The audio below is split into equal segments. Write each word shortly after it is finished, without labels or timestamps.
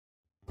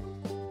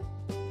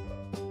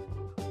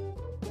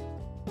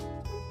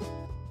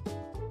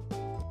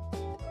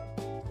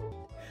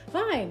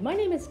Hi, my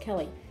name is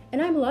Kelly,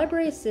 and I'm a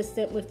library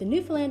assistant with the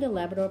Newfoundland and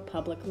Labrador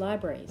Public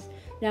Libraries.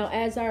 Now,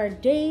 as our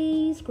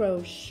days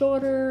grow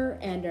shorter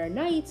and our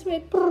nights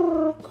get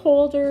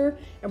colder,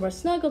 and we're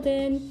snuggled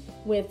in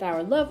with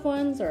our loved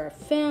ones or our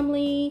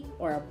family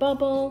or our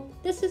bubble,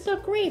 this is a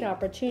great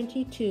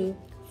opportunity to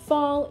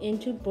fall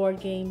into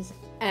board games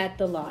at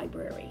the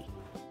library.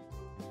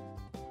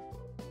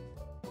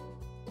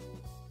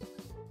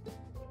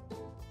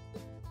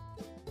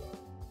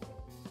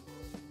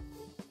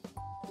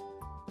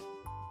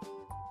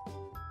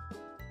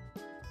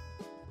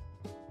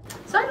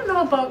 So I don't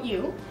know about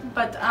you,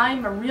 but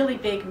I'm a really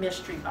big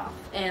mystery buff,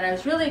 and I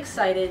was really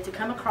excited to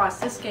come across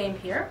this game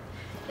here.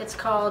 It's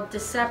called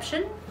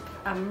Deception,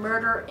 a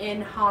Murder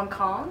in Hong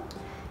Kong.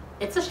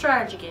 It's a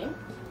strategy game.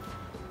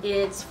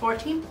 It's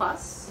 14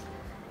 plus,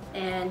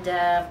 and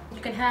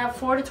you can have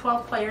 4 to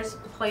 12 players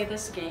play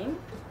this game.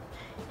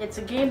 It's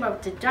a game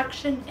of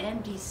deduction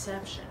and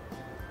deception.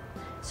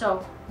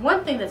 So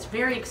one thing that's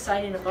very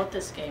exciting about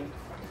this game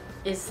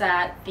is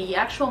that the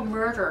actual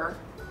murderer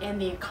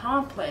and the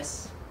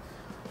accomplice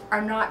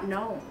are not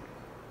known.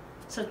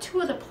 So 2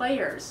 of the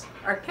players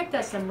are picked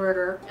as the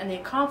murderer and the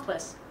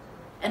accomplice,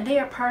 and they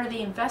are part of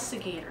the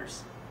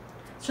investigators.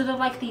 So they're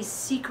like these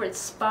secret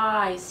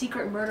spies,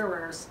 secret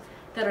murderers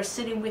that are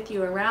sitting with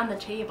you around the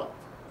table.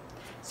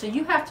 So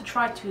you have to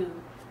try to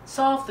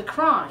solve the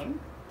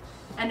crime,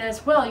 and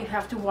as well you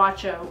have to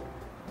watch out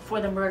for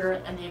the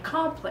murderer and the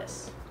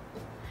accomplice.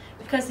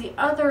 Because the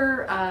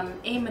other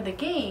aim of the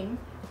game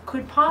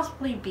could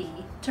possibly be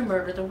to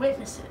murder the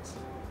witnesses.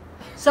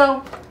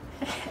 So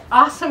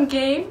awesome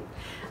game,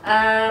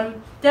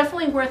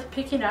 definitely worth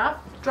picking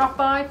up. Drop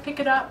by, pick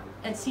it up,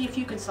 and see if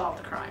you can solve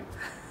the crime.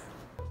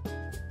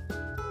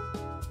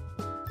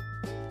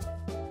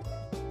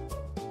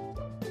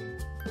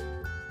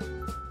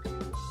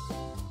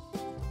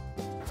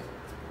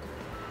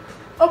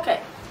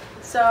 Okay,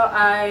 so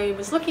I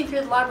was looking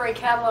through the library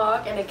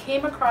catalog and I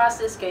came across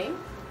this game.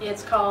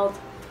 It's called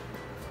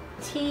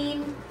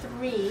Team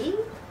 3,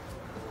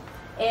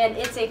 and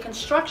it's a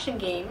construction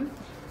game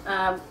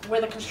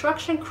where the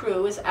construction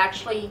crew is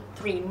actually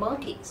 3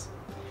 monkeys.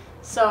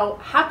 So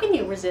how can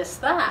you resist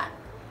that?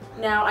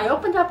 Now, I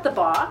opened up the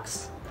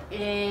box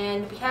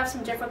and we have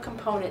some different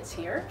components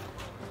here.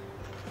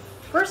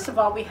 First of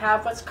all, we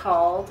have what's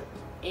called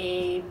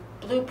a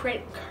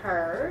blueprint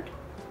card,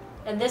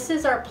 and this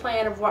is our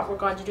plan of what we're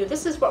going to do.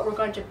 This is what we're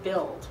going to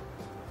build.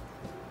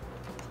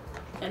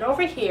 And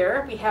over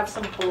here we have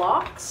some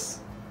blocks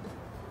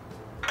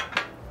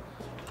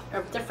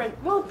of different,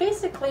 well,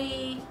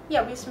 basically,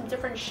 yeah, we have some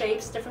different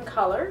shapes, different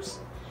colors.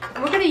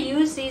 And we're going to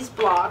use these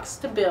blocks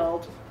to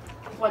build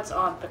what's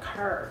on the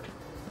card.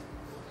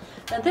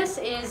 Now, this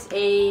is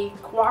a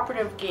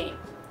cooperative game.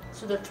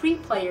 So the 3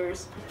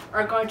 players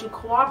are going to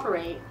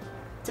cooperate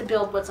to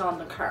build what's on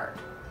the card.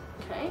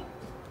 Okay?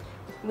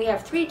 We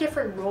have 3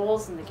 different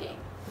roles in the game.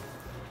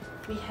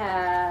 We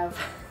have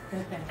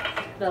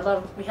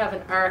we have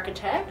an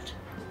architect.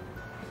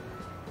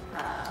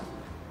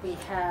 We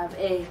have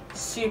a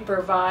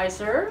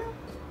supervisor,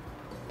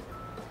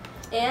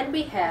 and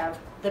we have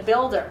the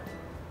builder.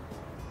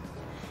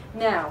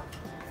 Now,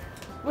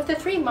 with the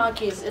 3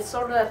 monkeys, it's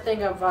sort of that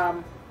thing of,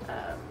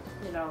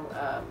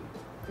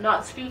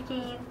 not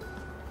speaking,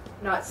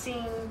 not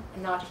seeing,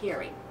 and not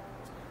hearing.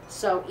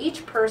 So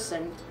each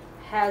person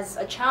has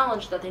a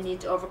challenge that they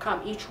need to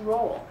overcome, each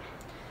role.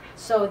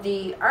 So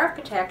the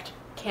architect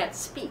can't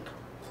speak,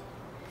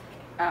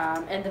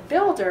 and the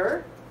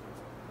builder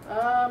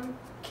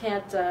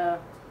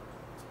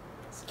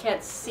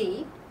can't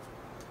see.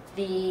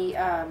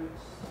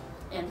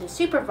 And the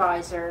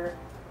supervisor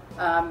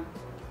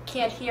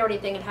can't hear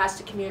anything and has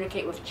to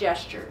communicate with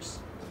gestures.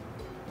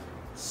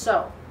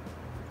 So,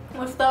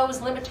 with those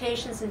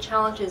limitations and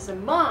challenges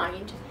in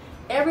mind,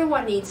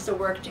 everyone needs to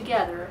work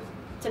together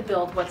to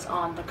build what's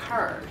on the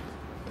card.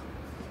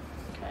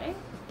 Okay?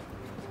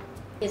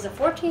 It's a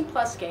 14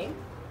 plus game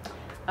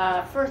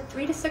for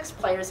 3 to 6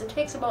 players. It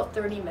takes about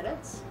 30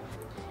 minutes.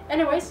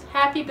 Anyways,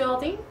 happy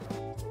building.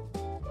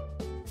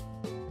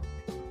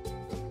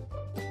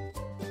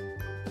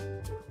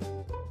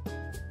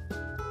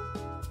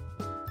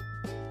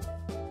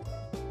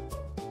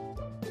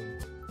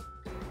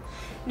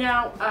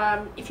 Now,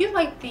 if you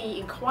like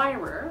the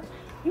Inquirer,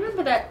 you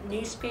remember that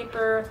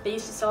newspaper they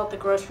used to sell at the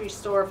grocery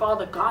store with all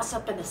the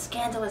gossip and the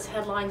scandalous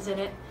headlines in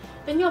it?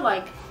 Then you'll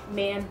like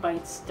Man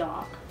Bites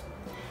Dog.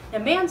 Now,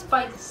 Man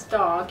Bites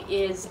Dog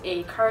is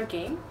a card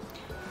game,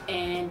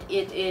 and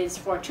it is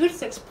for 2 to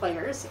 6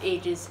 players,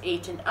 ages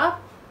 8 and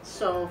up.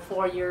 So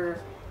for your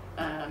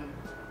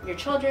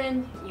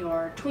children,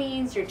 your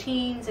tweens, your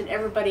teens, and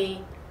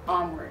everybody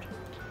onward.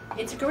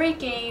 It's a great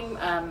game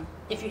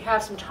if you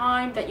have some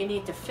time that you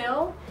need to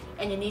fill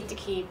and you need to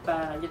keep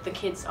the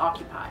kids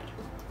occupied,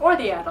 or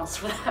the adults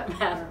for that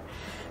matter.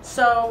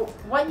 So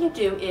what you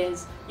do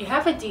is you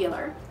have a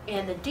dealer,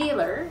 and the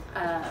dealer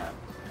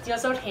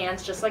deals out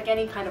hands just like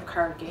any kind of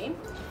card game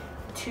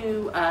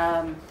to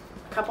a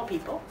couple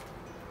people.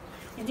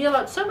 You deal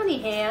out so many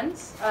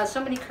hands,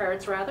 so many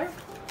cards rather,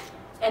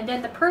 And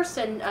then the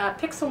person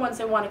picks the ones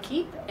they want to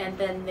keep, and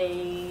then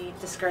they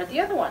discard the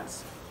other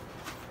ones.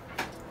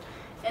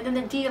 And then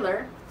the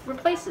dealer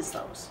replaces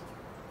those.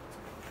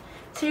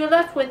 So you're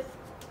left with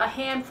a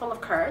handful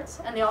of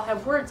cards, and they all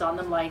have words on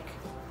them like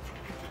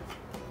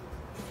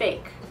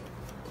fake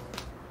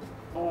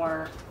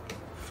or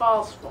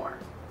false for.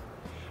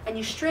 And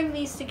you string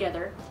these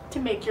together to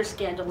make your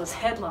scandalous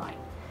headline.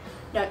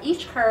 Now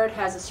each card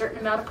has a certain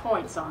amount of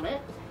points on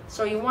it,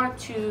 so you want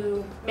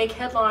to make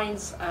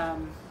headlines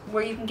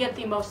where you can get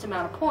the most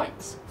amount of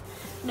points.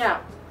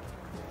 Now,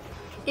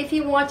 if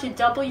you want to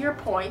double your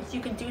points, you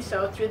can do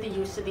so through the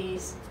use of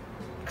these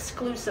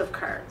exclusive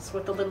cards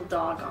with the little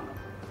dog on them.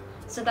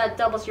 So that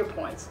doubles your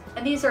points.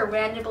 And these are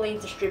randomly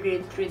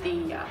distributed through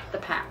the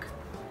pack.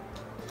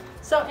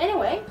 So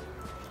anyway,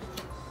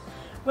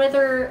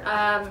 whether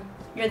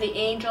you're the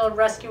angel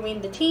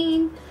rescuing the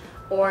teen,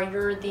 or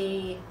you're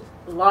the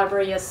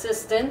library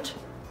assistant,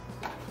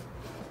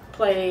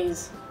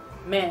 plays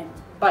man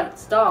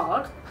bites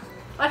dog,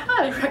 I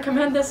highly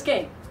recommend this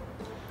game.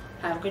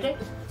 Have a good day.